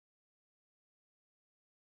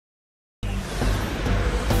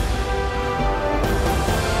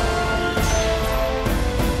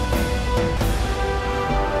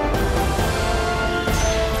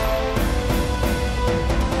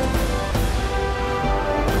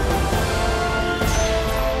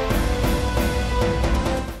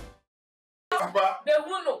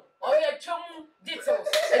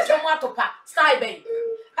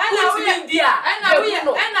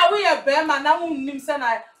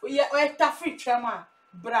sana o tafri trema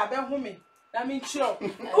bra be home na me chiro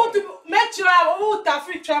o to me chiro o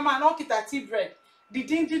tafri trema no kita tea bread the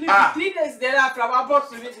 3 days there after our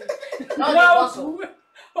boss no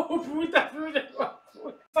o puta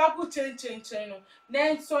fagu chen no na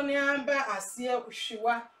nso ne amba ase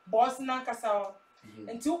hwiwa boss na kasa o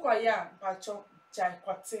enti ukoya bacho chai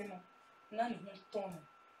Korte no na ne ton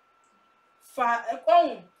fa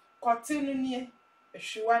ekon Korte no nie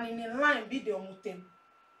hwiwa ni line bi de omutem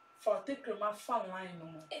for take my fan line no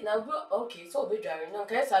more na okay so be dware no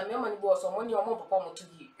kan sa me mani bo so money o mo papa mo to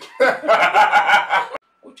gi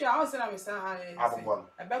uchi a na me sa ha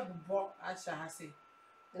ababubo asha ha se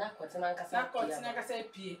na Korte na nkasa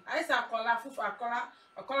pie ai sa akola fufu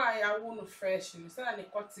akola ya wo no fresh ni say na ne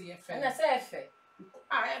Korte ye fe na say efe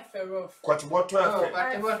efe rough Korte boto efe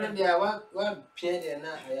Korte boto dia wa pie dia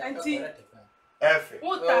na ya efe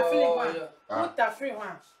uta free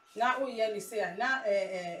one na o ye ni say na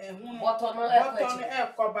ehun Borto no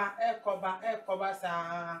ekoba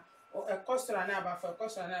sa ekosura na aba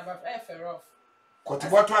efe rough Korte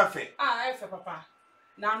boto efe efe papa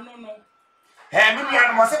na no me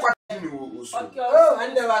bia no se Korte ni usu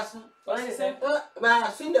ande wasu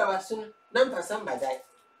ba sunda wasu nan fasan badai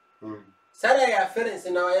sara ya ferensi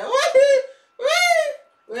na waya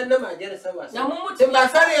we na ma jere sa wasu na mu timba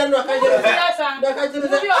sara ya no ka jere da ka jere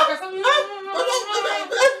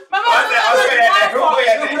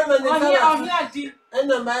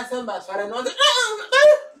anda ma san ba sara no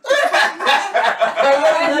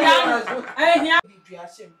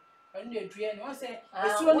and the dream was say,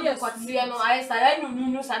 it's only a Korte no I say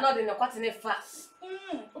no sa no de ne Korte ne fa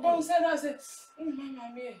about said I say mama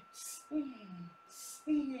me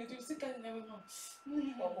you see can never know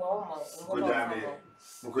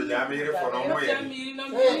Mukujami re for no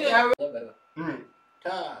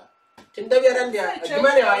ta tinda biaran dia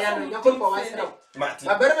gimana wa yana ya ko wasira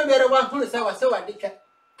ba bar me bere wa hulu sawa dika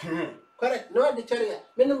correct no di charia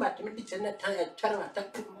min mati min di channa ta charwa ta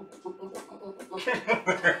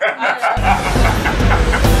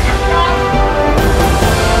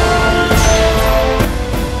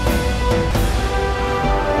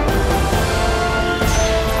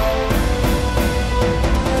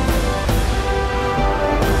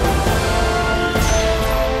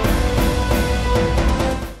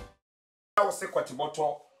say Korte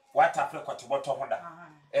boto what after Korte boto honda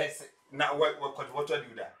na Korte boto di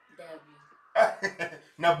uda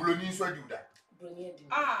na bloni so di uda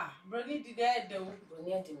broni di de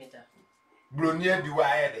broni di meta bloni di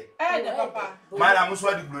wa ede papa mala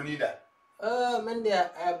muso di bloni da men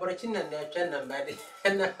dia borchin nan da tan nan ba de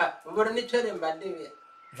na borni tere ba de be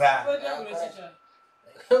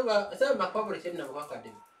va sa ma ko borchin nan ko ka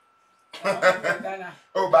de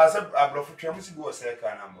o ba sa abrofu twam si go se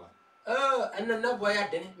ka na mo anna na boya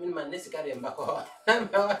de min man nesi kare mbako na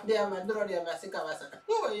dia maduro dia masika basa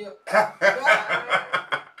yo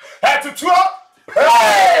tutua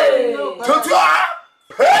tutua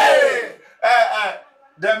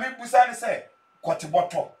da mi busa ni say Korte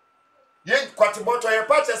boto ye Korte boto ye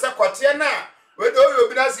pa che say Korte na we do yo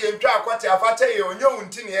bi na se ntwa Korte afata ye onye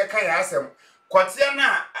wunti ne ye kan ya asem Korte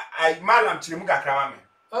na ai malam chirimu kakra ma me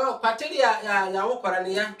Korte ya wo kwara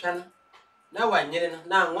ne ya ntwa na wanyere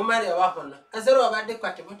na ngoma ya wa hono asero ba de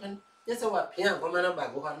Korte boto yesa wa pia ngoma na ba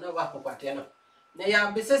go na wa Korte no na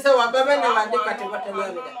ya bisese wa baba na wa de Korte boto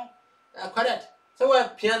no correct so wa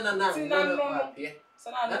pia na wa pia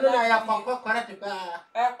na ya correct ba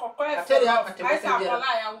Korte ya Korte boto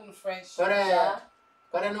ya un fresh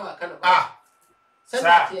correct no akano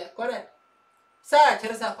sa correct sa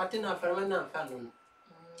cheresa Korte na farma na fanu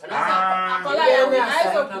akola ya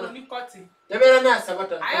ni Korte Debera na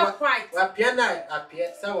sabata. Wa pia na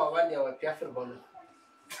apia sawa wani wa pia firbono.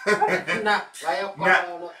 Na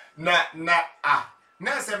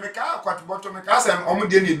se me ka Korte boto me ka se omo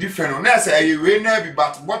de ni different na se aye we na bi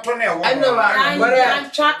but boto na e wo. Ana wa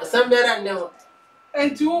sambera ne o.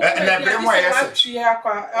 Entu na bremo ya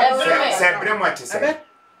se bremo ati se.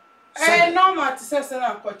 No ma ti se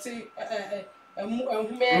na Korte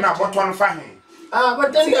ehume na boto no fa hin.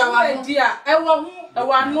 But then wa dia e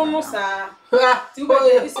wa no sa ti wo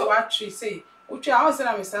dey se wa tree say uchi a se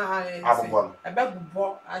na me sa ha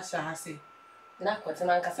ababubo asha ha se na Korte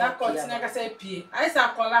na nkasa pie ai sa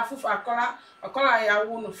akola fufu akola ya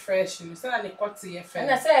wo no fresh ni say na ne Korte ye fe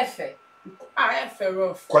na say efe efe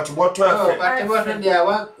rough Korte boto efe Korte boto dia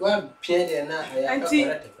wa pie dia na ya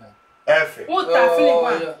efe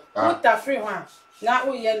uta free one na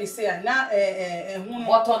o ye ni say na ehun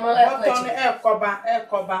Borto no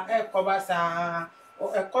ekoba sa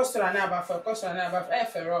ekosura na aba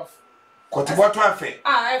efe rough Korte boto efe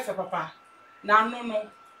efe papa na no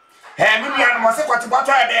Hey, me no say kwati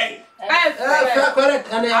botto e dey.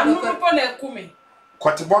 Correct. Anu po na ekume.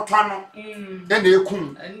 Kwati botto ano. E na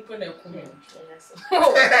ekun. Anu po na ekume.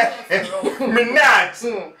 Minat.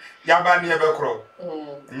 Ya ba ne be kro.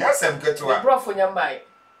 Nya sem ketua. Brofo nyambai.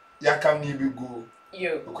 Ya kam ni bi go.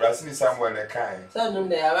 Yo.Okrasi ni Samuel na kai. So no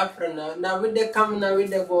dey our friend now we dey come now we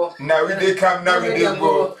dey go. Now we dey come now we dey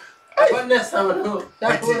go. What next time no?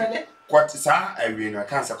 That one Kwati sa awie no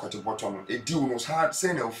kan say kwati botto no. E di no sa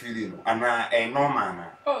say na o feel no. Ana e normal na.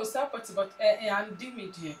 Oh, so kwati botto and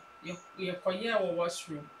dimi die. You koye wo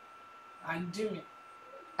washroom. And dimi.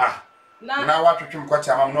 Ah. Na wa twetwem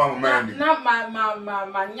kwati amam no amman. Na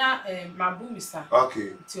ma nya mabumisa.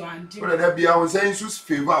 Okay. To and dimi. Wala da bia wo say sus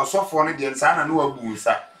favor so for no de nsa na no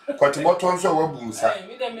wabunsa. Kwati botto nso wabunsa.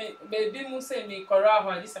 Me dem baby mu say me kora ho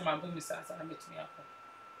adi say mabumisa sa na metumi akọ.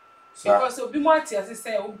 Because obi mo ati ase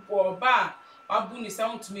say oba abu ni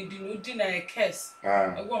sound to me di na e curse.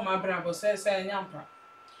 Ego ma bra bo say nyampa.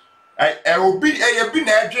 Obi bi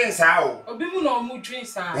na edwen sa o. Obi mu na omu dwen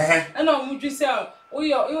sa. E na omu dwen say o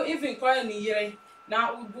even cry ni yere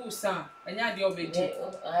na ubu sa anya de obedi.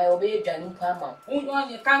 Obi edwan mpa ma.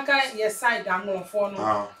 Onye kanka ye side amofo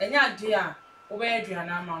no. Anya de a obi edwan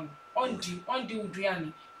na ama no. Ondi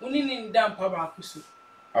uduane. Oni ni ndampa ba kuso.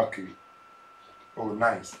 Okay. Oh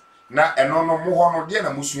nice. Na eno no mo ho no de na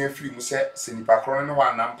musu afiri mu se nipa kro ne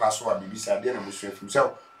wa na mpa so a bibisa de na musu afiri mu se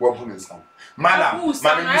wabu ne nsam mala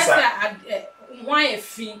bisa why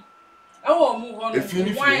efi ewo mu ho no efi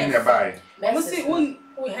ni fi ne bai mo si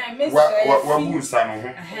we ha mess wabu nsa no ho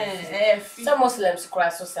efi some Muslims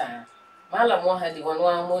cross so sa mala mo ha di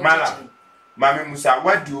wono mo mala mami musa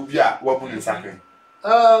wadi obi a wabu ne nsa pe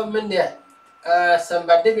mendia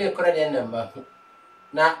somebody be kora de namba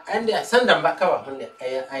na ande sanda mbaka wa hunde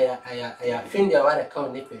aya findia wale kawo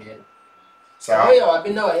ne period sawa ya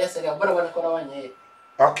wabina wa yesa ya bora wana kora wanye.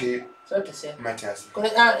 Okay. So to say. Matters. Kora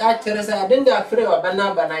a Teresa adenda afre wa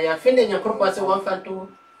bana ya finde nyakoro kwa se 1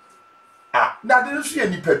 na de so ya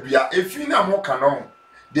nipa bia efi na mo ka no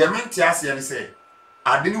de mente ase ya ne se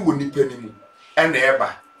ade ne wo nipa ni mu ena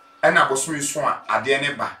eba ena boso iso a ade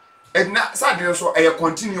ne ba edna sa de so e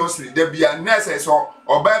continuously de bia na se so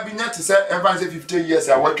oba bi nya te se ever say 50 years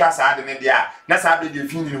a watwa sa ade ne dia na sa be de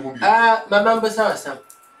fi ni mu bi mama mbosa wasam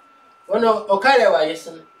wono okare wa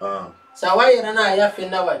yesu sa wa yera na ya fi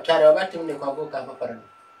na wa tware obatim ne kwa boka papara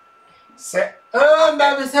se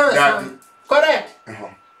mama sa wasam correct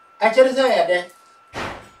a Teresa ya de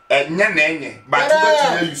enya na enye ba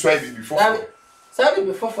to be you so bi before sabi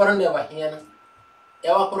before for ne wa hiya na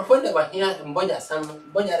ya wa profonde wa hiya mboja sam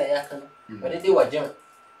mboja ra yakana wale di wa jema.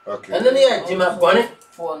 Okay anani ya jima bone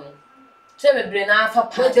fono se bebre na afa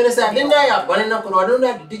pa Teresa dinda ya bone na ko wadu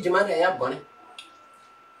na di jima na ya bone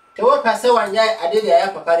te wo pasa wanya ade ya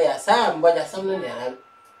papare ya sa mboja sam ne ya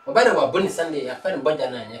obare wa boni sande ya fa mboja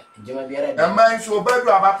na nya jima biara da man so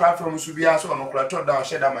obadu aba platform so bia so no kura to down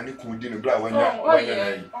sheda mani ku di no bra wanya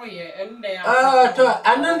ende ya to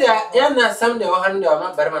anande ya na sam de wa hande wa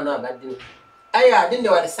ma barma na abadin aya din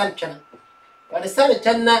da wa san chan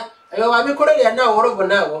na ayo wa mi kore ya na woro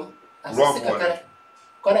bona wo asika kare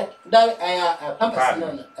correct da aya pampas na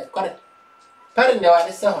correct pare ne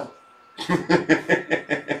wa san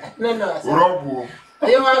no robu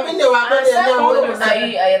ayo wa mi ne wa ba ya na woro bona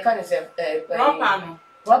ai kan se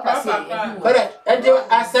ropa si correct ande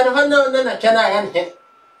asar hono na chana yan he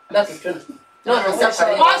na tutun no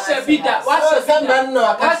asar washa bida washa samba no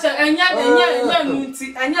washa enya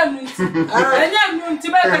nunti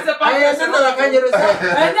ba ka se pa aya no kanjero sa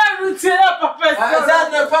enya nunti ya papa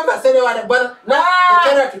na pamba sene wa bana na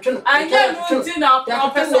kera tutun enya nunti na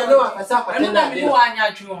papa se no wa sa kwa tena mi wa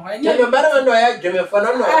anya ju enya no bara no ya jume fo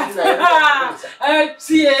no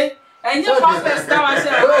tie enya papa sta wa se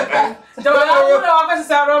do wa ka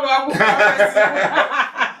se roba ku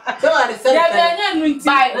so ari se ya enya nunti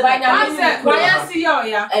ba nya kwaya si ya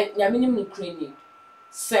ya nya minim no kreni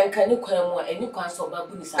senka ni kwan mu eni kwan so ba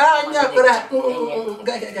bu ni sa nya kora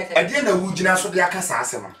ade na wugina so de aka sa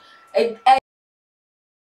asema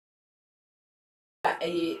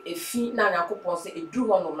efi na yakopon se edu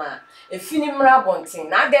hono ma efi ni mra bonten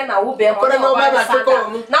na ade na wo be mo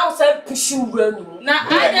na wo se pushi wura nu na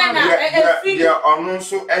ade na efi de onu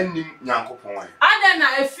so anim yankopon wa ade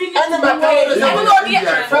na efi ni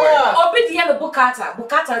obi de na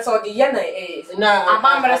bukata so de ye na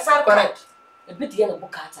amamre sa correct obi de na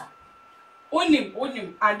bukata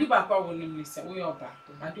onim ade ba kwa wonim ni se wo yoba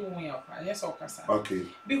ade wo yoba yes okasa okay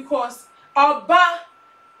because oba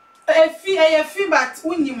a fee but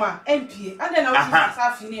unima MP and then I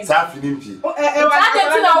Safi.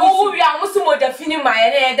 we are Muslim defining my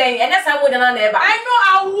and that's how we don't ever. I know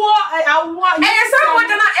I want and someone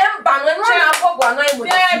that I'm and run up for one.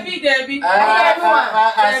 Debbie. I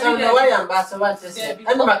saw the way ambassador.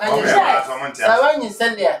 And my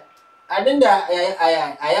send there. I didn't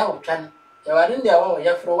I am trying. You are in there,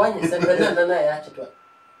 you for one you send I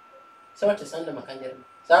so what is under my candle?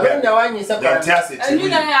 So I don't know why you said that. And you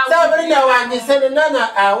know one you said none.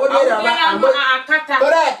 What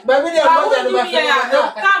correct, but we don't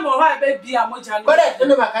come or baby. I'm correct.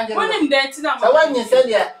 When him there, so when you said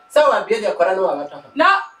yeah, so I be the corona.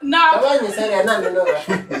 Now, when you said none, no,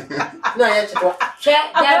 yet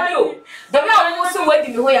the man also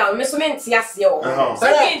waiting away out, Miss Mentias, so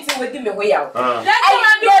waiting away out. I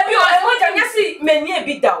see many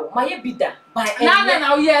be down, my bidder.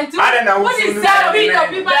 Now, yet. I don't know What is that?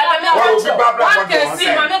 People One can see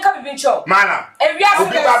my makeup in shop. Mana. And we are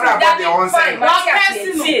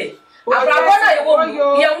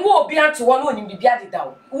you won't be to one in the bearded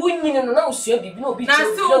down. We need to know, sir, no be I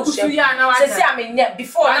mean,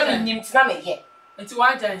 before I mean, him to me here. It's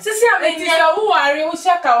one time. I mean, who are you,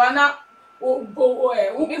 Shakawana?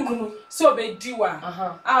 So be diwa.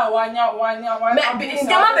 One.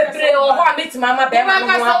 Meet Mama Bema.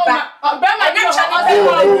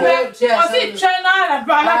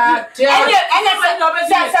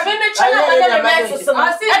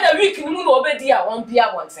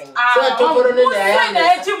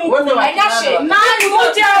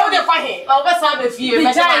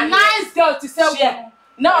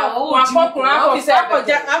 No, I'm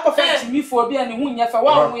fetch me for being who you for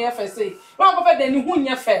one way for say. One of them who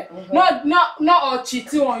you fair. No, or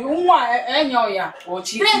cheating on you. And or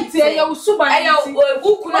cheating. You super.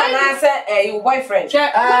 Who could answer a boyfriend?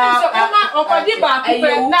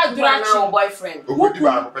 Not boyfriend.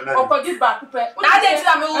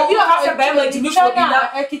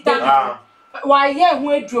 Why, yeah,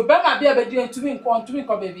 we drew Bama be able to me,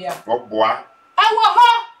 baby. Oh, boy. I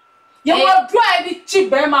want you will try the cheap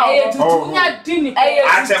Bema. Dinner.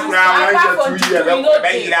 I said, well, 2 years.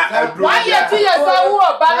 Why, 2 years old,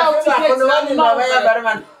 but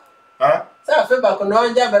huh? So I feel back on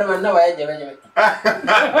no Jaberman. No, I never.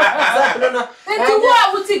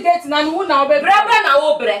 Would you get none who now be Brabana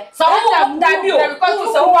Obre? So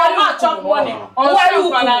because so one chop money.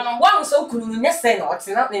 One so could yes, and what's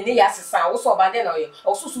not in the asses. I also abandon you,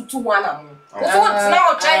 also 2-1.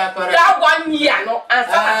 Now, check 1 year, no, and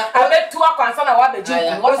I bet 2 concern about the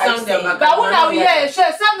gym. What sound them? But now, yes,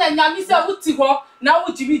 some Namisa would see what now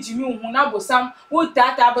would Jimmy who now was some would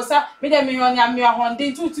that Abasa, Madame Yamia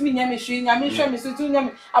Honda, 2 million machine, I mean, show me so 2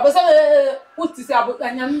 million. Abasa, what is about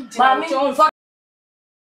Mammy?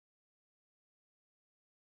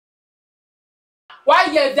 Why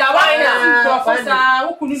you da professor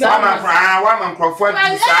who couldn't some one Crawford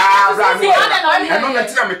and I'm not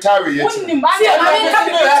telling me Terry yet. I'm with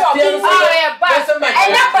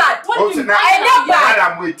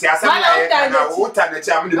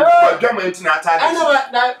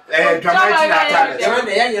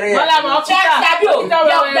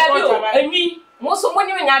you. Most of when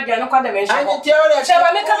you are not called the mention. Shall I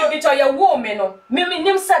make a bit of your woman?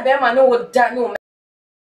 Mimi said them, I know what done.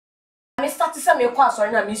 I started some your class or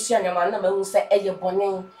a mission, your man, who say a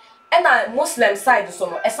bonnet. And I Muslim side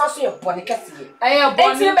so as also your bonnet. I am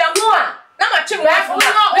bonnet. Now my children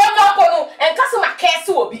and customer care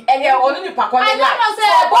will be and your only pack on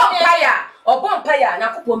or bonfire and I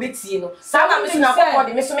could meet you. Some of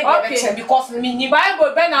the missing because me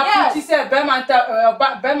Bible Ben I said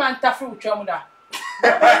Bermanta fruit Chamuda. I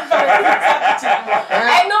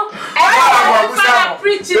know. I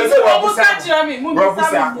preaching.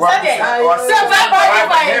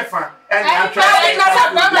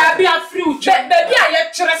 Be a fruit. Baby, I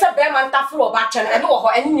trust a Bermanta fruit or batch and I know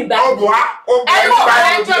her any Bible.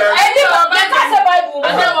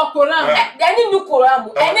 Any new Koram,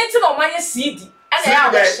 and it's on my CD. And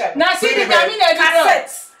now see the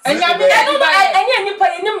cassettes. And you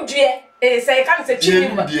pay him, dear. Say, I can't say,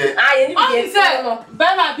 I said,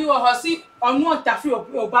 Bella do a horsey or no taffy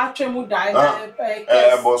or battery would die.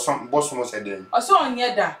 Boss was a day. Or so on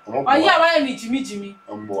Yeda. Oh, yeah, why any Jimmy?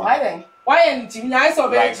 Why then? Why any Jimmy? I saw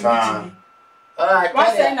very Jimmy.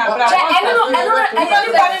 What's that? I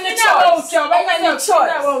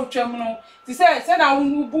don't know. She said, I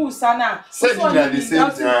won't boo, Sana. It's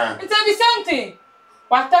the same thing.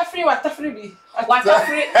 What a free be. What a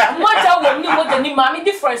free. What a woman, what the mommy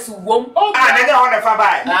difference won't. Oh, I don't want to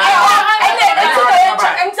buy.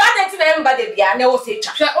 And to them, but they are no say.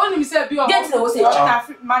 Only said, be a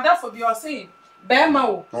mother for your saying. Bema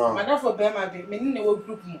o. Madam for Bema be me ni wo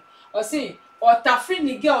group mu. O say or tafri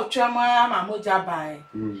ni girl twama ma moja bai.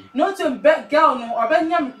 No to girl no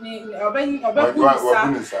obenya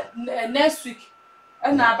obekunsa next week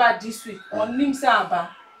and about this week on nim sa aba.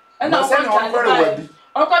 And I want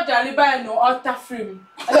Oko jali bai no or tafri.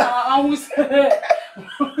 And I was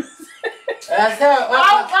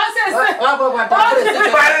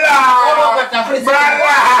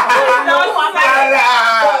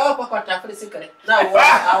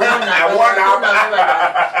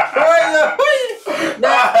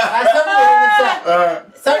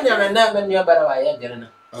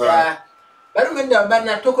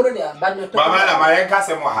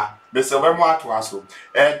Mr. Wemo aso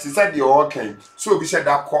ti said the okay so bi said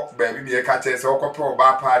that cop baby be ka tell say okopɛ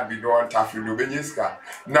oba pad bi no tafri no benyiska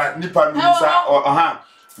na nipa no sa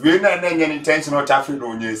we na nye intention of tafri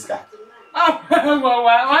no nyiska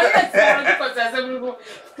why but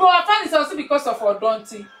I find also because of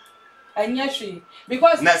odonti anyashwe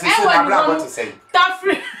because na say na what to say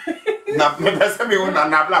tafri na me say me una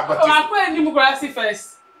na bla but akwa ni mu grassi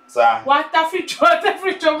first. What tafri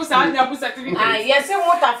chwa sa anya bu certificate. Ah, yes,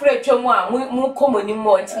 mo tafri chwa mu a mu komo ni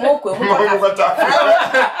mo nti mo ko mu kota.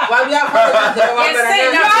 Wa bia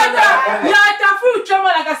ya tafri chwa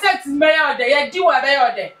like I said me ya ode ya di wa be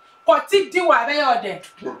ya ode. Korte di wa be ya ode.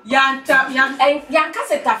 Yan ka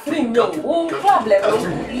se tafri no. Problem.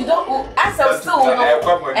 You don't as I'm still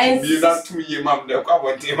no. And you not to me mam de kwa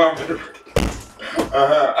bonte mam.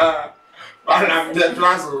 Anam de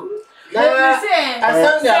plazo. Say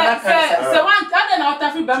one time na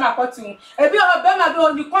Tafri Bema Korte. Ebi o Bema be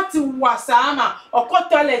oni Korte wasama or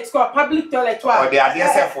toilet or public toilet wa. Or the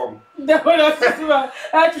idea form. The whole of it.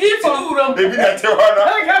 At least maybe that you wanna.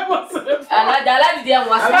 Ala dala di am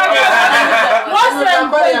wasa. What's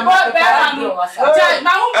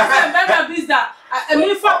na who Bema business.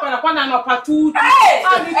 Me for kwana no patu.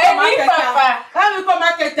 Ami ko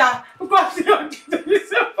marketer. Because you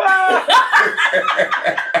super.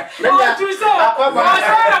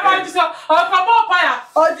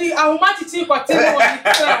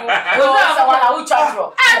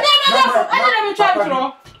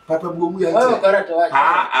 Papa Bomu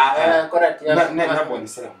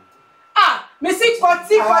Missy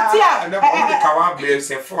Korte and the Kawa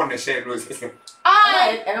blames a phone share no system.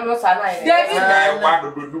 And no sana. David, why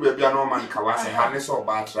do baby no man Kawasa, Hannes or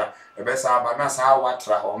Batra, a best Abanasa,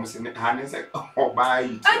 Watra, almost in Hannes or by.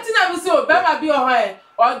 Antina so Bema be away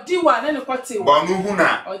or D1 and a Korte.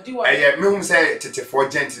 Bonuna or D1. I have no say for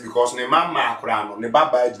gentle because the mamma crown on the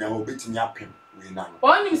baba now beating up him.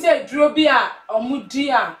 One you say Drobia or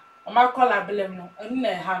Mudia or Marcola Belemo and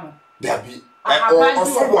Hano. There be or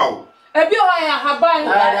so wow. Ebi o ya haban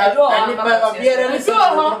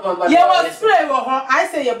spray I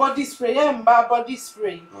say your body spray body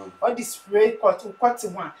spray or the spray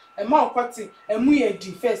Korte one e ma Korte emu ye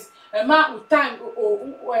di first e ma time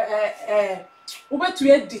ubetu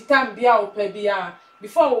ye di time bia o pe bia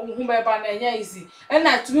before hu be ba na enya easy e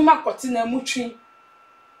na tumi ma Korte na mu twi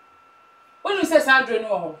onu say sadro no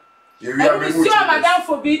ho e bi si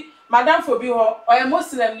madam fobi ho o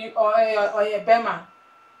Muslim ni o Bema.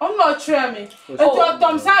 I'm not sure me. Oh,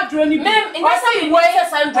 Tom Sadro ni. Mem, in that say way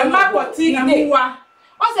Sandro. Ma Korte na muwa.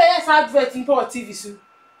 O say yes advert in for TV su.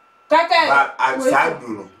 Kaka.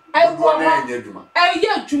 Sadro. I want ye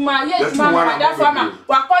juma madam farmer.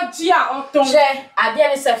 Wa ko ji a oton. She ade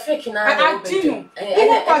ni se fake na. Adinu.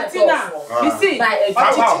 Iwo Korte na. You see.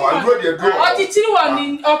 Otitiri wa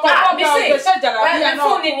ni okobo ba o se jalabi na.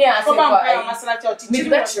 Phone ni ase ko masala ti otitiri. Me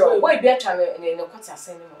betro. We be atwa ne Korte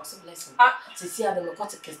asen ni mo so blessing. Sisi ade me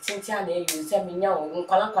Korte kestinti na e use me nya o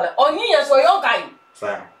nkwala. Onyi ye so yo guy.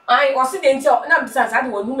 I was sitting till na besides I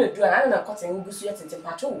don't know do and na Korte ngusu ye tete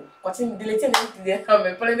pato. Korte delete na dey come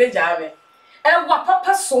me pole me jame. E wa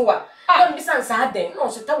papa so wa. Na besides I den no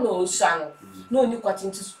so tam no so ano. No ni Korte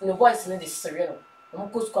into no boys na dey sere no. Mo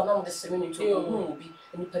kosko na mo dey sere ni to hu obi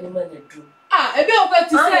ni pani man na dru. Ebi o ko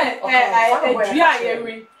ti say dua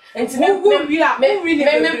yeri. Enti me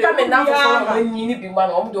pa me na for ni bi ma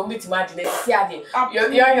no mo do meet ma de si ade. Yo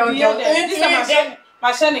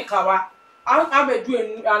machine kawa. I be do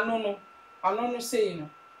anu no say no.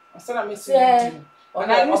 Asana me say.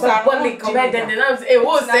 And I know say one comment and then say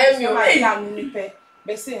wo say me anu ni pe.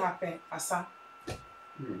 Be say happen asa.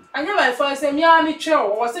 Anya my for say me a me twa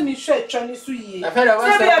o say me hwe twa ni so yie.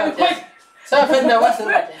 Say so fenda wasu.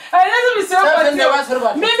 I let me say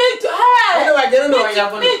what.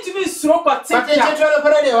 Me to me so Korte. But you try to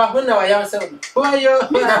put it wa hunna wa ya so. Why yo?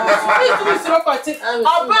 Me to me so Korte.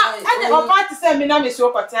 Oba ti say me na me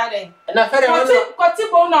so Korte aden. Na fere Korte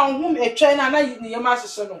bo na hum etwa na na ni yema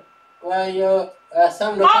hyehyɛ no. Why yo?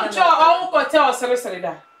 Some no. I'm sure I won't tell Sorry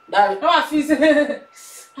that. No, I feel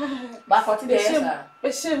But 40 days,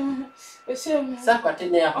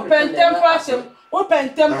 Sapatinia. open temper,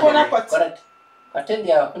 open temper. Correct. Attend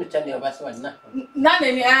your opportunity of us one now. None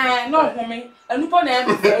any, no, homie, and upon them.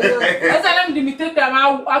 As I am limited,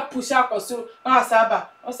 I'll push up or so. Ah, Saba,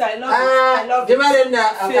 I love the man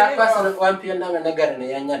a person of 1 p.m. and a garden,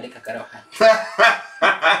 and the cacao.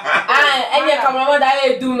 and you come over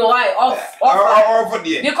that do no I off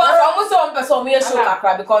because almost on person me show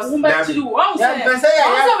crack because you also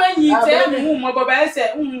when you tell me mobile say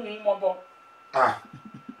I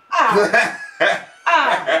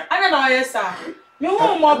don't know yes sir you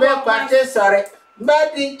mobile sorry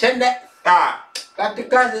bad tender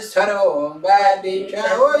Katika sorrow bad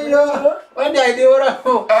oh what I do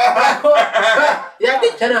ya di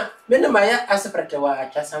chana minima ya asprate wa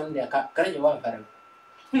cha sound ya kare wa fara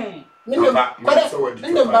minima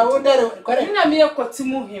wonder kare minima me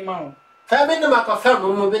kotimu hima o fa minima ko fa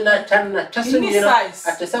mu bi na chan na tasun ni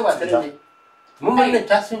atesa wa tele mu ne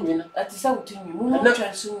tasun ni atesa utumi mu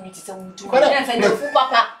tasun ni tesa utumi na fa ni fu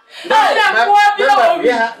papa na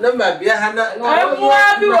bia hana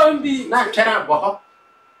bi na chana bo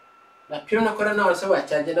na pio na kora na so wa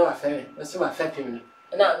charge na wa fe so wa fe pio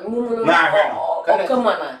na mu na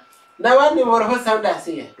kama na wani moro ho sound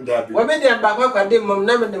asiye wabe dia ba kwa de mum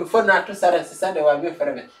na me phone na to sare sisa de wa be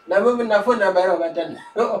frebe na mum na phone na ba ro batan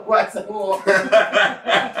wa sa wo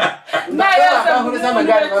na ya sa mu sama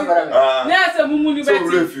gari ba frebe na sa mu ni beti so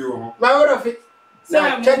refio ma woro fi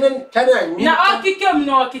na tanan mi na okikem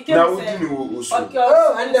no okikem na udi ni osu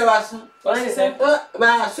oh ande wasu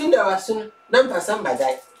ma sunda wasu nan fa san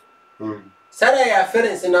badai sare ya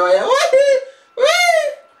ference na wa ya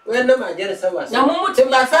when the major was na mu mutum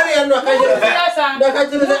ba sare yan no ka jira da ka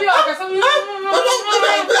jira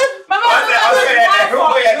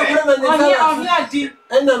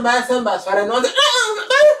anda ba san ba sare no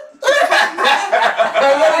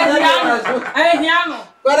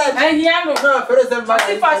hiano no ference ba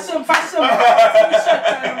fashion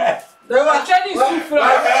no wa training sufra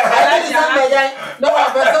ala san ba jai no wa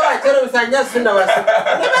ba so a chere sanya sunna wasu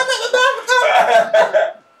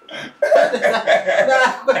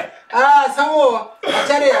samu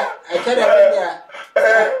acare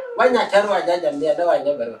wanya charwa jaja ndia da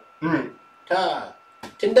wanya baro ta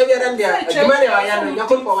tinda beran dia jumane wayano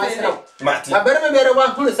yakul ko wasira mabar me bere wa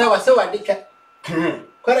hulu sawa dika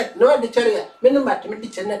correct no di charia min mat mi di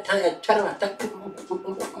chana ta charwa ta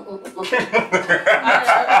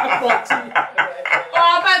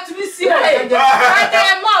but we see I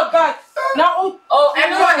am more back now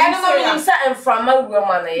anyone say in from my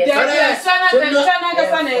woman yeah sana da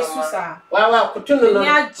sana Yesusa wa kutunu no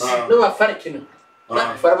wa farkino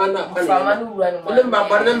na farmana kwani ma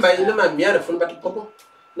barnan ba ni ma miyar fun bat popo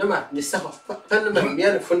na ma ni saho tan ma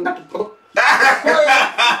miyar fun bat popo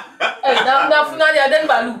na funa ya den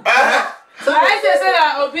balu I say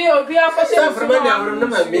obi apa se farmana wuro na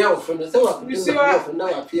ma miyar fun da sawa fun na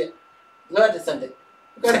wa fiye zo da sande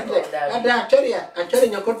ada chori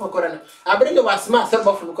nyakor pokorana abrinde wasma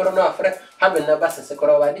serbo fun korona afre haben na basa se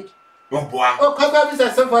korowadi boa o ko ba bisa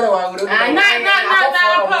se fore wa wuro na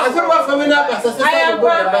aso wa famina basa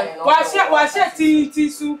se wa she ti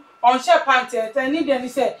su on she pante tani de ni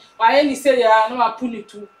se wa ye ni se ya na wa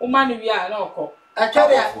punitu o ma ni wi a na oko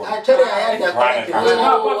achori aya da correct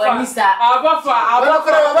abafa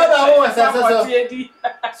baba o wasa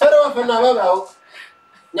so wa fana baba o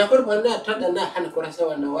nyakor bana tada na han korasa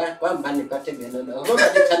wana wa mbani pate bena na ngoba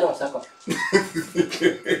de tana wasako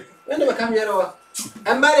wende makamyero wa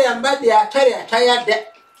ambari ambadi ya tari ataya de ya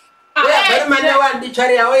bari mana wa ndi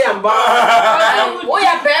tari ya oyamba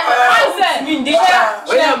oya bema ndisha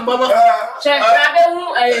oyamba ma cheka be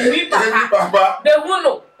hu Enwii papa be hu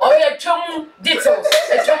no oya twemu details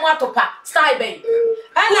twemu atopa style be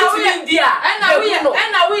ana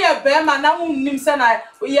we ya bema na unnim se na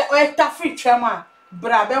we tafi twema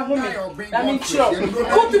bra be hu me na me chiro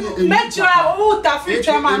me chiro o ta fi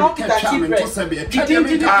chama no kita tibre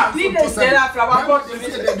di desera fra Borto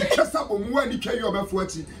di twesa bomu ani twa yo be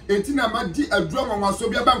fuati enti na ma di aduro nwanwa so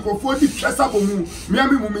bia bankofo di twesa bomu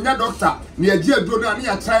miami mu menya doctor na agi aduro na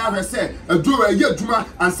ya try ahwese aduro ayi aduma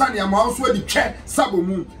ansa na ma so di twe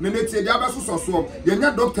sabomu na netie dia be so ye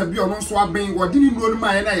nya doctor bi ono so aben wodi ni nuo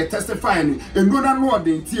ma ye na ye testify ni enduo na no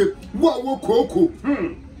odin tie wo koko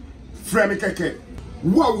frame keke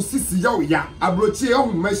wa usisi ya abrochi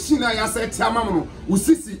ehun machine ya set amam no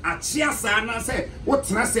usisi achiasa na se wo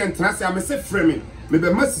tena se entrance am se frame me be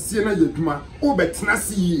masisi na yeduma o betena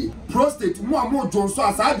si prostate mo amo jonso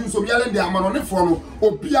asadi nso biale de amano ne fo no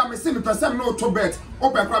obia me se me person no to bet o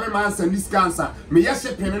be kwa me man send this cancer me ye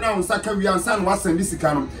shepene na unsa ka wi ansa no send this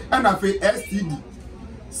can and afi STD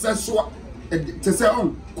sexual te say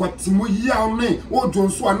on kwatimo yi awne o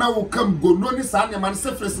jonso ana wo kam gono ni sa ne man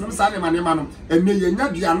syphilis no sa ne man no ene ye nya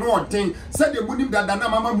dia no oden se de munim dada na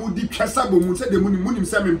mama mu di twesa bo mu se de munim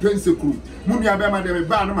se me mpense kru munu abema de me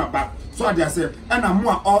ba no maba so ade ase na mo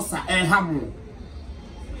a osa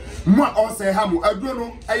hamu aduro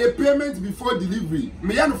no a payment before delivery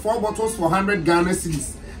me yan 4 bottles for 100 Ghana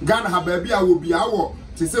cedis Ghana ha ba bia wo bia wo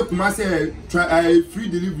te se kuma se free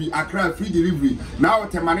delivery Accra free delivery now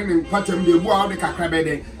te mane ne kwatem de bu a wo de kakra be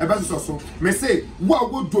de e be so me say wo a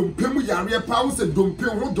wo dompem yare pa wo se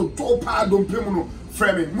dompem ho do to pa dompem no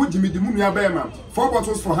frame mujimi di mu nua be ma 4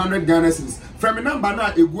 bottles for 100 Ghana cedis frame number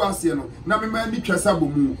na egu ase no na me ma ni twesa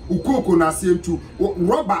bomu ukoko na ase ntu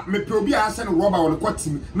rubber me pe obi a ase no rubber won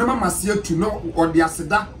kwatim na mama ase atu no ode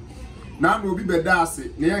aseda na na obi be da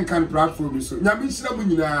ase ne yan kan platform so nya me hira mu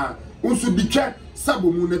nyina unsu bi twa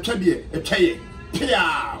sabomu na twa de e tweye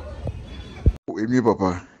pia emi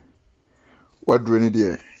papa wadro ni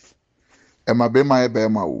de e ma be ma e be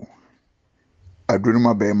ma wo aduru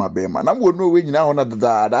ma be ma na mo no we nyina ho na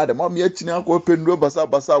dada de ma me akini akọ pendu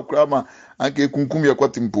basa akura ma anke kunkum ye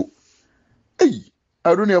kwatimpo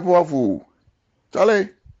aduru ne powerful chale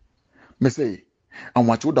me say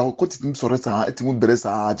anwachi da ko titim sore sa etimu bere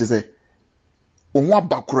sa je say ohun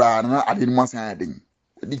abakura na ade ni masan aden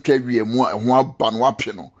di twawie mu ho aba no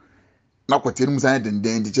apye no na kwete ni musan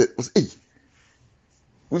den je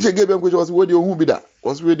unche gebe nko so we ohun bi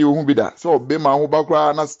da so be ma ho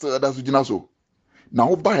bakura na da so gina so na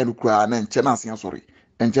ho ba no kura na enche na asen sorry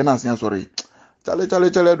chale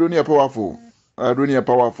adoni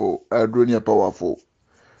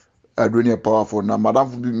powerful na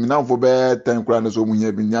madam mina fo be ten kura na so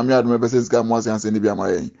munye bi nyame adom be senska mo asen ni bi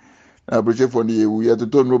amayen abroche fo ni ewu ye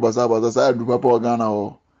to no basa sa adu papa organa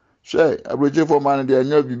ho she abroche fo man de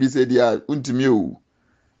anyo bibi se dia untimi o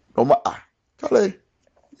no chale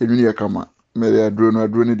eduni ya kama mere adro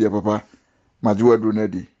ni dia papa maji adro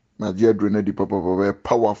na di papa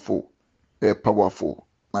powerful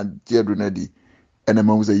maji adro na di ene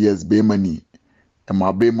ma say yes be mani e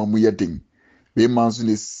ma be mamu yedin be man so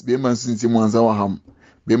nti mu anza wa ham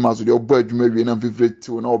be man so de obo adwuma wie na favorite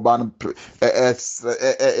na oba no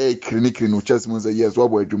clinic no chest mu say yes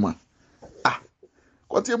obo adwuma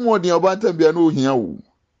kwate mu odi oba tambia no ohia wo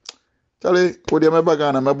chale odi meba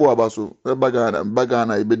Ghana mebo abaso meba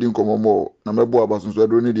Ghana ibedi Nkomo mo na mebo abaso so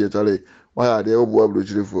adro ni de chale wa ya de obo abro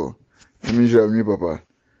chirefo mi jira mi papa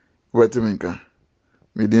weteminka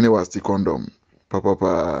mi dine was the condom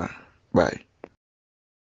papa bye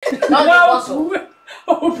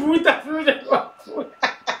puta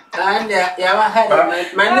ya wa hada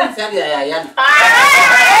man said ya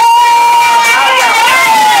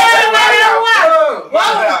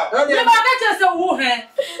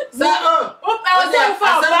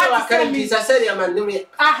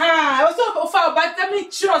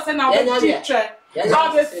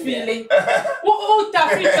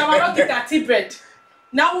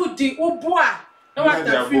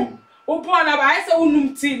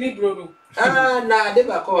na de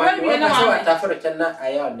ba ko wa ta fara tanna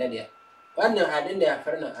aya wanda dia wannan adin da ya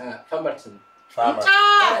farna farmerton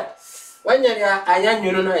wannan ya aya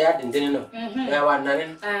nyunu no ya dindin no ya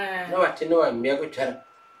wannan na wati no wa miya gutar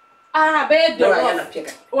be do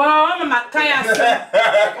wa mama kaya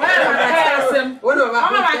sem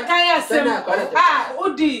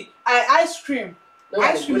odi ice cream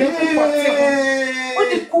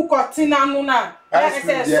odi Korte na no na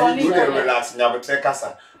say so ni relax nya betre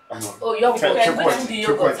kasa your yogurt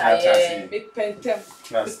big pentem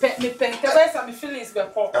where's my feelings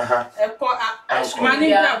before ice cream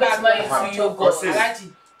yogurt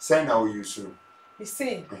alaji say now you so you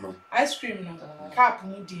say ice cream no cap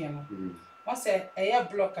mu die no won say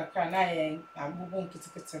block aka na abubu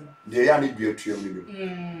nkitikiti no de ya ni duatuam ni be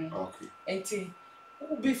okay enti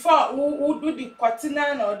before we do Korte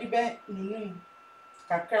na odi be nunum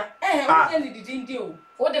kakra we ni didindi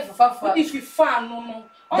o de fafa if you fan no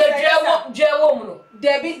the jewo mu no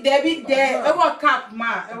Debbie e wa cap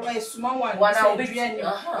ma e small one obi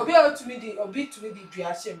to me the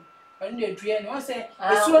duashem and the duane won say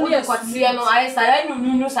e so ni Korte no ai sa ya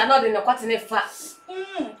nunu sa na de ne Korte ne fa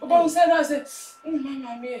obo say no say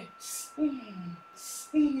mama me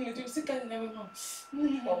do see can never know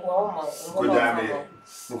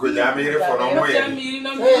Mukujami re for no way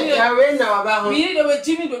ya we na ba ho mi de we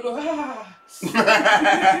Jimmy dodo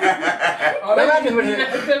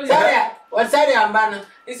Wasari ambana.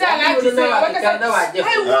 Isa like to say what is that?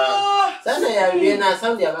 Sana ya wina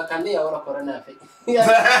sound ya bakande ya ora corona fe.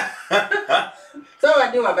 So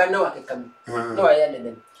what do abana wakekam. No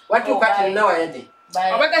ayede. What you catch no ayede.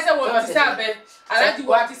 Obaka say what tisabe. Alaji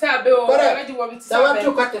what tisabe o alaji what tisabe. So what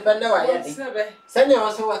you catch bana ayede. Sana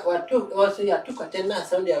also what you also ya tu catch na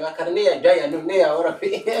sound ya bakande ya joy no ne ya ora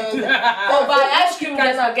fe. Oh buy ice cream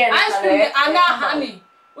again. Ice cream ana honey.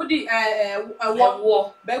 Udi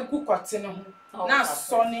wo begu kwate no ho na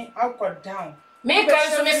soni akọ down me kan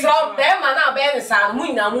so me from them na be ne san mu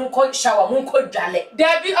ina mu ko shower mu ko dwale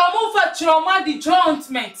there be omo fa trauma the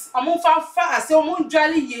jointment omo fa ase omo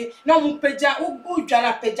dwale ye na omo peja u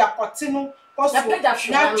dwala peja kwate no koso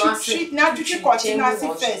na tuchi kwate na si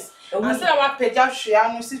first ase na wa peja hwea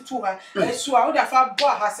no si tu ha esu a wo da fa bo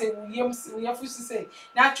ha se wuyem fusi se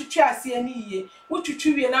na tuchi ase ani ye wo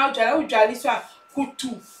tutu wie na dwale so a kutu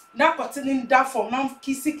na kwatini nda form na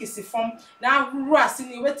kisi form na ru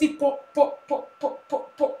asini weti po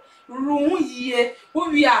ru yiye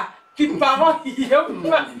wi a pipa ho yiye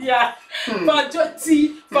ya pa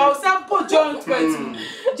joti pa sample joint weti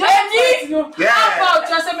jeti no about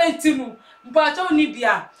just no but oni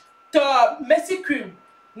bia to mercy cream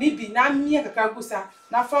ni bi na mie kaka gusa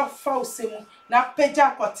na fa osemu na peja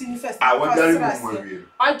kwatini first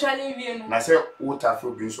actually wie no na say water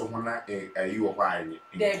flow bi so ho na ayi wo kwa ayi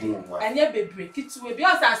anya bebre kitwe bi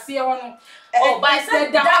asase ho no oh by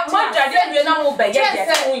said that much ade wie na mo be ye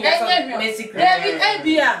de mercy cream David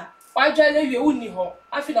bia actually wie uni ho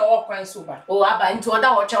afi na wo kwan so ba oh aba nti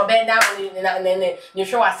oda wo che obe na ni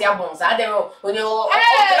hwe wase abonsa ade oni o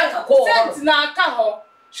ko sent na aka ho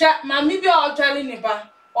sha mami bi actually ni ba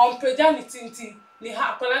on peja ni tinti ni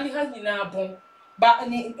ha akola ni ha nyina bon ba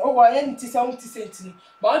ni o wa ye nti 70 cent ni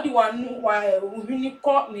ba odi wanu wa uhini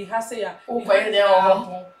ko ni ha se ya o ko ye de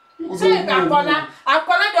o se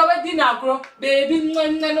akola de we di na agro baby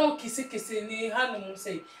nwanne no kisi ni ha no mu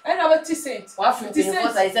se e na 20 cent wa 50 cent ko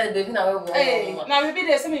sai say baby na we na baby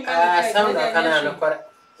de se mi ma ni ka kana no kore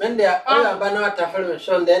mende ola bana wata film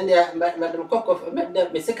show ndende madam koko mende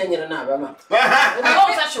mesika nyina na abama o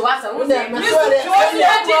sa shwasa mu se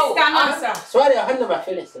sorry I had my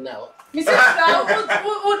feelings now Mrs.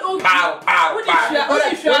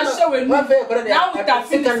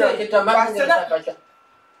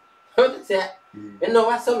 no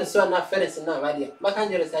wa so me so na feelings na wadia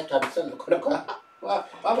makanjere sa twa so no koko wa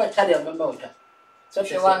ba chari ambamba uta so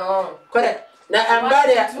shwano correct na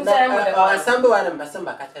ambare na asambe wana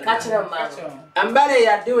mbasamba kachira mama ambare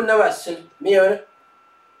ya diu na wasu miyo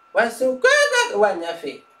wasu kwa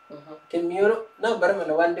wanyafe kemiyo na barama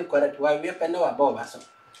na wande correct wa wepe na wa boba so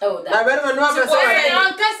na barama na wa so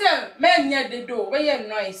on kase men nya de do we ye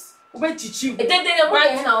noise ube chichi dede mo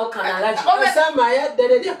na o kana laji o sama ya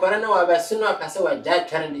dede kwa na wa basu no akase wa ja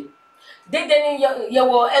twande dede ni ye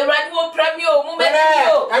wo eradi wo premio mu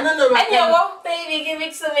medio and ye wo baby give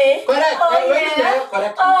it to me correct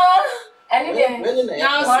correct anyway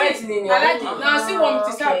now correct ni now see what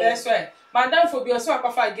it is best way madam for be so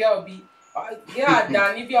akwafa girl bi girl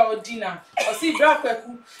dan bi o dina o see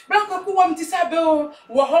brakwaku wom ti sabe o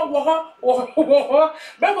wo ho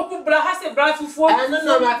brakwaku bra ha se bra fufu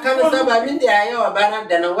no makano saba mi dia ya wa bana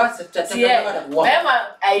dan wa se tata wo ema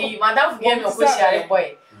ai madam for me ko share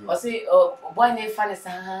boy o see boy ne fa ne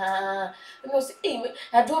sa no see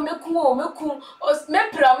I do meku o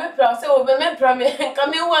mepra say o mepra me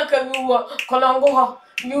kami wo kolongo ho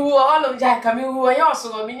mi wo all of ja kami wo ya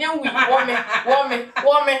so mi nyanwi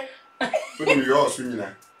wo me Put me yours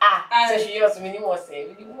nyina so she yours mi ni wo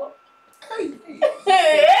say mi wo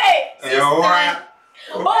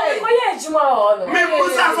oh ko ye juma o no me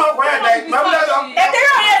musa so ko ya dai ma buza so e te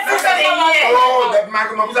yo ye sister ye oh that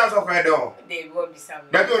ma buza so ko ya do they go be some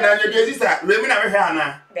but o na ye sister we mi na we hwe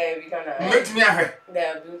ana there we go na metumi ahwe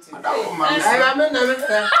there beauty ai ma na me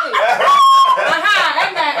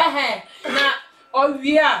na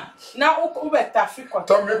ovia na ubeta Africa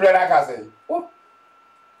to mi brother ka say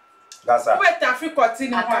gasa ubeta Africa ti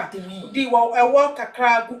ni wa di wo ewo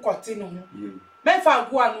kakra gu koti no ho me fa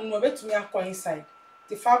gu anu no betumi akọ inside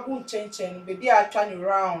ti fa gu nchenchen baby atwa ni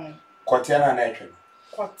round koti na na etwe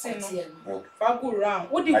koti no fa gu round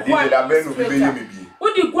wo di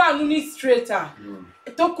gu anu ni straight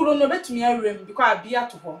to kuro no betumi arem because abia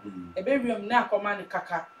to ho e be rem na akoma ni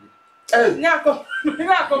kaka ni akoma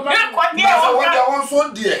koti e o wonder won so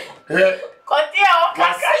die koti e o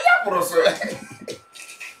kaka ya proso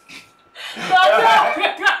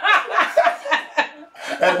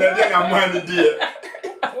and then I'm money dear.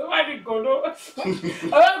 Why did go no? I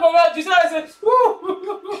go back to say, oh,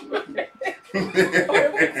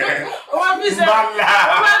 I'm visa.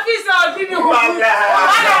 Uma visa odini hu. Wala.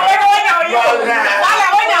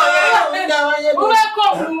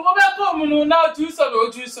 Ube kom no na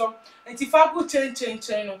ojuso. Enti fa ku chen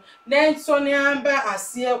no. Na nso ne amba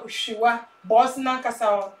ase hwiwa boss na kasa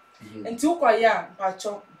ho. Enti ukoya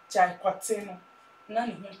mpacho jai Korte no. Na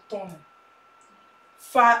ne hu ton.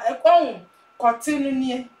 Fa ekon Korte no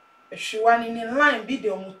nie hwiwa ni line bi de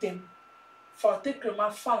omutem. For take my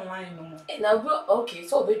fan line no. Na bro, okay,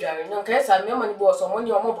 so be driving. No, can say me money boss,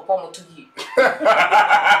 money omo papa mo to yi.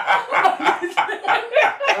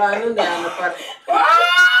 Ah, no dey no part.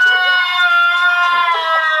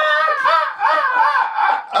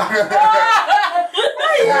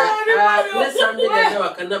 Let's Sunday dey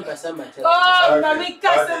wa kan number sama. Oh, na mi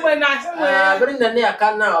kase mo na se mo. Brinda ne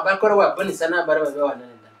aka na wa ba koro wa boni sana bare ba wa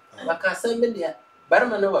nan da. Ba ka san me dia. Bare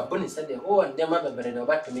ma na wa boni sa de o wande ma ba bare da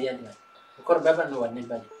ba to me ya dia. Kor baba no wanne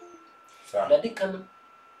bani dadi kan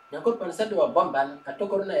na ko pan sa do bomba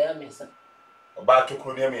atokoro na ya mesa oba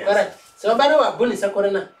atokoro ne mesa kare so bana wa buni sa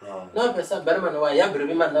korona na pesa barma no wa ya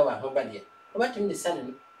brebi man na wa ho badi oba tim de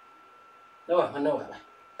sanin na wa na wa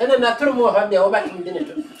ana na turu mo ha dia oba tim de ne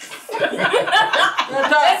to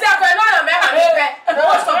ese ko no na me ha me pe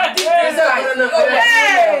most of the things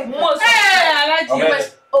alaji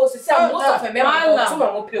oh se se most of me ma to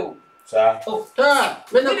mo pe o oh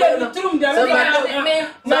me na ko trum dia me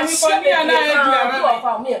na mi ko ni ana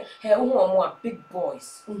he omo big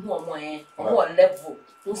boys omo level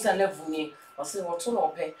unsa level ni o se wo to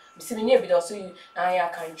no pe mi se ni e bi do so I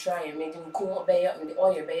can try and make them go be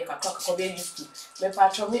all your be kakako be used to me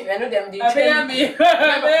patro me no dem dey train me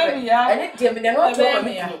ya and dem dey no to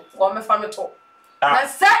me ko me fa me to na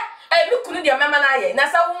se mi kunu dia mema na ye na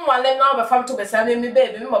sa wo nwale na ba fam to be sa me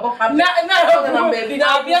baby me bo pam na baby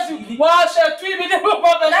na bia su wa she twi bi de bo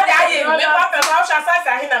na dia ye me papa ma sha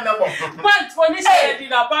sa hi na me bo pant for ni she di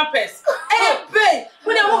na pampers babe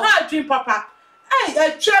we dey wo ha dream papa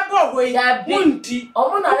trebo we bundi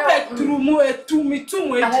omo na ya trumu etumi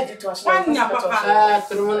tumu eji wanya papa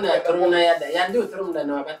trumu na ya ndio trumu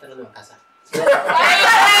na wa batana na kasa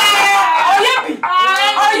oyebi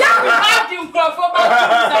adi mkrofo ba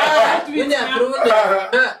tu ni trumu na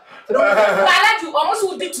alaji omo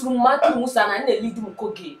so di trumu ma trumu sana na lead mu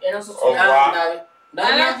koge eno so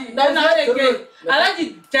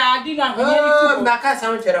alaji jadi na hiri ba ka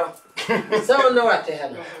samu chero samu no wate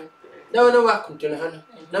hana no wa kuntuna hana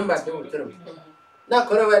namba de mutrum na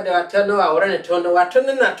koro wa da tano wa orane tono wa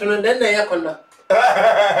tono na tono den na yakonna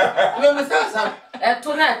we msasa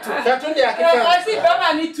tuna tunde akita asi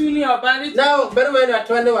baba ni tuni obani now beru we na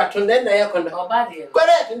tono wa tono den na yakonna obadi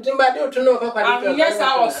correct ntimba de tono ko kwa dito yes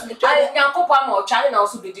I was nyakopa ma o chale na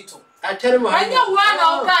osu bedito atermo anya wa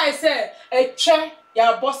na o kai say eche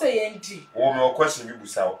ya boss yendi wo me question bi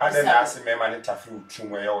busa o ade na ase me ma ne tafri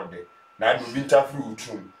utum we yode na do bi tafri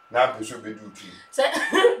utum na beso bedu utum say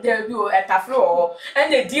there be o tafri o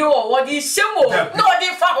and the deal o di shemo no di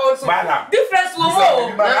fa ho so difference wo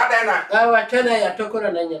mo na ade na wa tena ya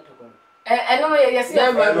tokoro na nya tokoro no yes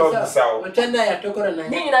ya wa tena ya tokoro na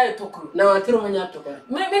ni na ya tokoro na wa turu nya tokoro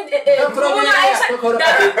me turu na ya tokoro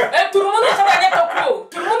turu na ya tokoro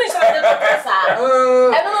turu na ya tokoro sa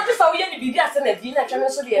no ti sa wo ye ni bibi ase na bi na twa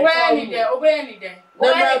so de obey ni de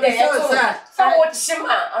sa wo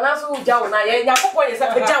chima ana so jawo na ye nyakopon ye sa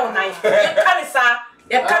jawo na ye kanisa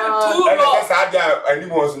ye kan tuuro sa dia ani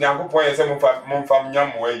mo so nyakopon ye se mo fam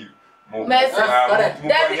nyamo ayi mesa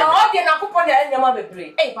dabi o de nyakopon ye nyama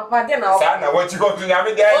bebre papa de na o sa na wo chi ko tu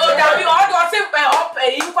nyame de o dabi o do se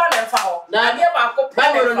yi kwa na fa ho na de ba ko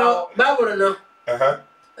baburo no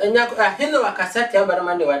nyako ahino wakasati abara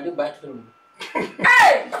mande wa di bathroom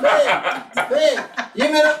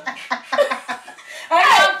yimero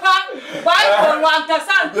Bible one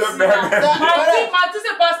kasam. Ma tu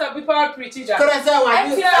se pastor people preaching. Korasa wa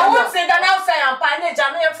di. I won't say that now say am pa na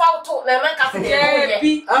ja me fa to na man ka se dey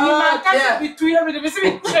bi. Ma ka se bi tu ye me dey se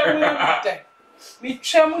bi tremu na mi. Mi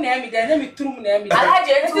tremu na mi dey na mi trum na mi.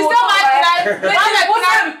 Alaje tu. Ti so ma try.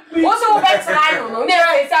 Wo so be try no. Ne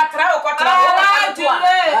ra isa try o ko try o to.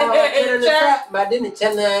 Ba de ni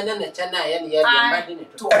chana na chana ya ni ya ba de ni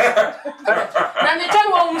to. Na ni chana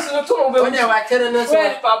wo musu to no be. Woni wa chana na so.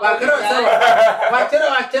 Wa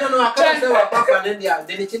chana no akara se wa papa ne dia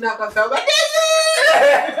de ni china kwa fa ba.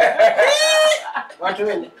 Watu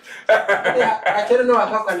wene. Ya chana no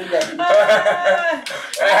akwa ne dia.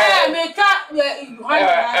 Me ka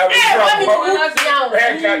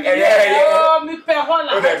mi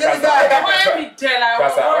perrola.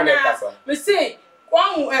 Me say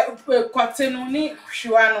one cotton ni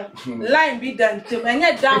shuano line be done to and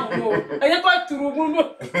yet down no and you got to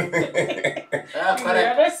no I'm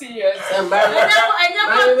serious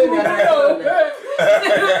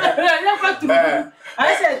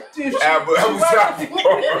I said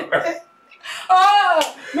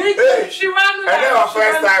oh me she ran and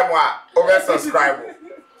first time over subscribe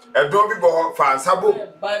and don't be go fans sabo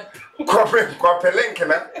copy link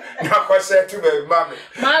na ko share to me mama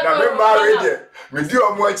na me married me di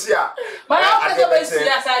omo achi a I don't see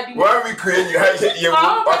aside when we create you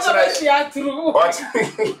watch that we are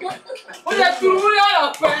through your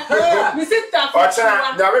me sit down watch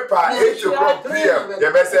na me pa 8 p.m. you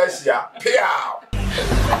be say share pow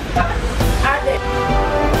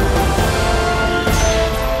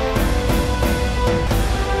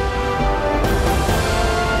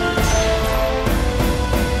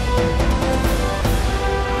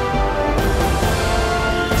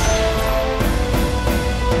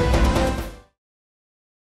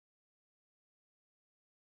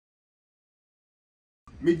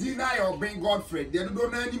Medina your Ben Godfrey, they don't know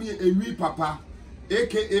me Enwii papa,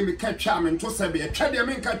 aka me catch charm to sebe, try them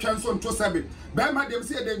in catch on to sebe. Bama them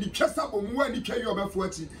say they chest up on one, the carry over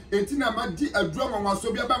 40. 18 a mad a drum on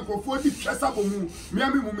Sobia Bank for 40 chest up on moon.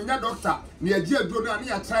 Miami Mumina doctor, near dear Dona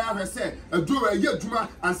near try her say, a drawer a year Juma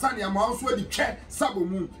and Sunny a mouse where the chair sabo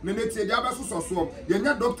moon. Nenete the Abasus or so. The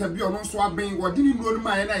young doctor be on swab being or didn't know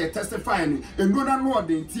my and I testifying and no one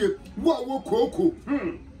the tear. What cocoa?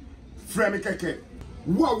 Fremikeke.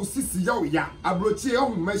 Wa usisi ya abrochi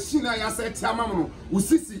ehun machine ya se tiama no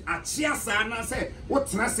usisi achia sa na se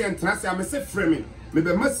wotena se entena se amese frame me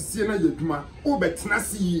be masisi na yeduma o betena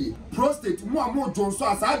se yi prostate mu amo jonso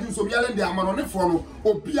asaju so biale de amano ne fo no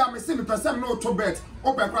obi amese me person no to bet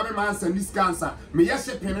o be kwa me man send this cancer me ye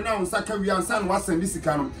she pene na unsa ka wi ansa no send this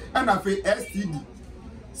sika and afi STD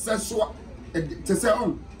sexual te say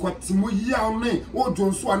on kwatimo yi awne wo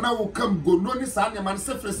jonso na wo kam gono ni sa ne man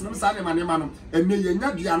se fresh no sa ne man no enne ye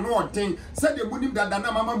nya dia no oden se de munim dada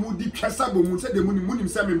na mama mu di twesa bo mu se de munim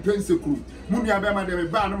se me pense kru mu nua be ma de me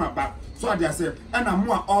ba no maba so ade say na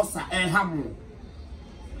mo a osa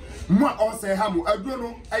hamu aduro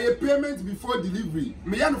no a payment before delivery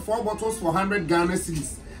me ya no 4 bottles for 100 Ghana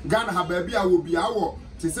cedis Ghana ha ba bia wo bia wo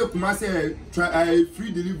te se kuma se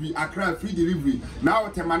free delivery Accra free delivery now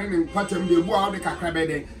te mane ne kwatem de bu a wo de kakra be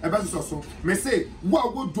de e be so me say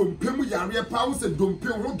wo dompem yare pa wo se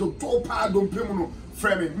dompem wo doctor pa dompem no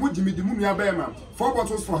frame mujimi di munu abe ma 4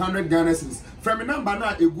 bottles for 100 Ghana cedis frame number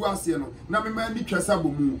na egu ase no na me ma ni twesa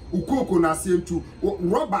bomu ukoko na ase ntu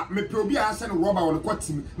rubber me pe obi a ase no rubber wo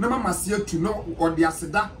kwatim na mama se atu no ode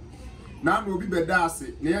aseda na no obi beda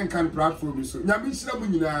ase na yen kan platform so nyame nhira mu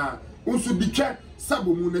nyina unsu dikwe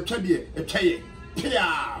sabomu na twede etweye pia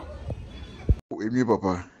Enwii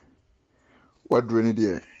papa wadro ni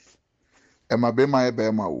de e ma be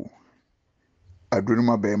ma wo aduru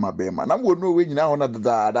ma be ma na mo no we nyina ho na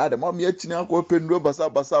dada de ma me akini akọ pendu basa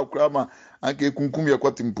akura ma anke kunkum ye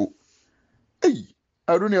kwatimpo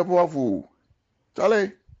aduru ne powerful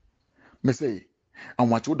chale me say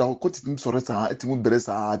anwachi da kwatim sore sa etimu bere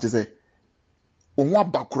sa je ohun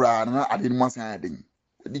abakura na ade ni masan aden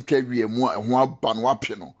di twawie mu ho aba no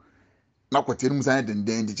apye no na kwate ni musan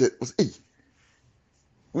den di je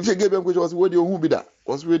uche gebe nko was we di ohun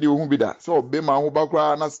bi da so be ma ho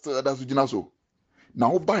bakura na da so gina so na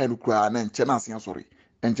ho ba no kura na enche na asen asori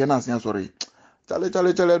chale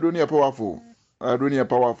adoni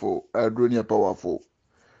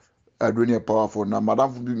powerful na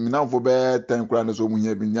madam mina fo be 10 kura na so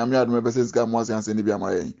munya bi nyame adom be sense ka mo asen ni bi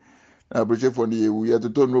amayen abroche for ni ewu ye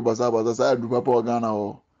to no basa sa adu papa Ghana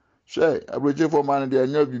ho she abroche for man de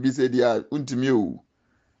anya bibi se dia untimi o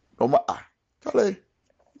no ma chale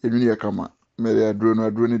Enwii ya kama mere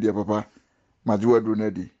adro ni dia papa maji adro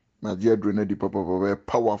na di papa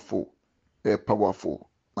powerful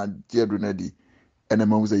maji adro na di ene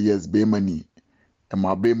ma say yes be mani e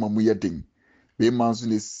ma be ma mu yedin be man so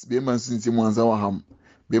ni mu anza wa ham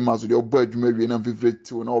be man so de obo adwuma wie na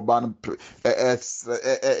fifreti na oba no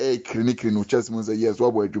clinic no chest mu say yes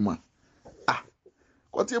obo adwuma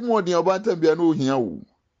kote mu odin oba tambia na ohia wo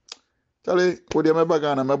chale ko de meba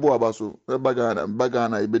Ghana mebo abaso meba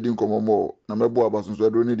Ghana ibedi Nkomo mo na mebo abaso so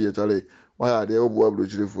adro ni de chale wa ya de obo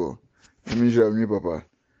abrochirefo mi jira mi papa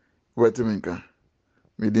wetin minka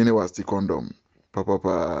mi dini was the condom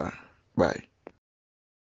papa bye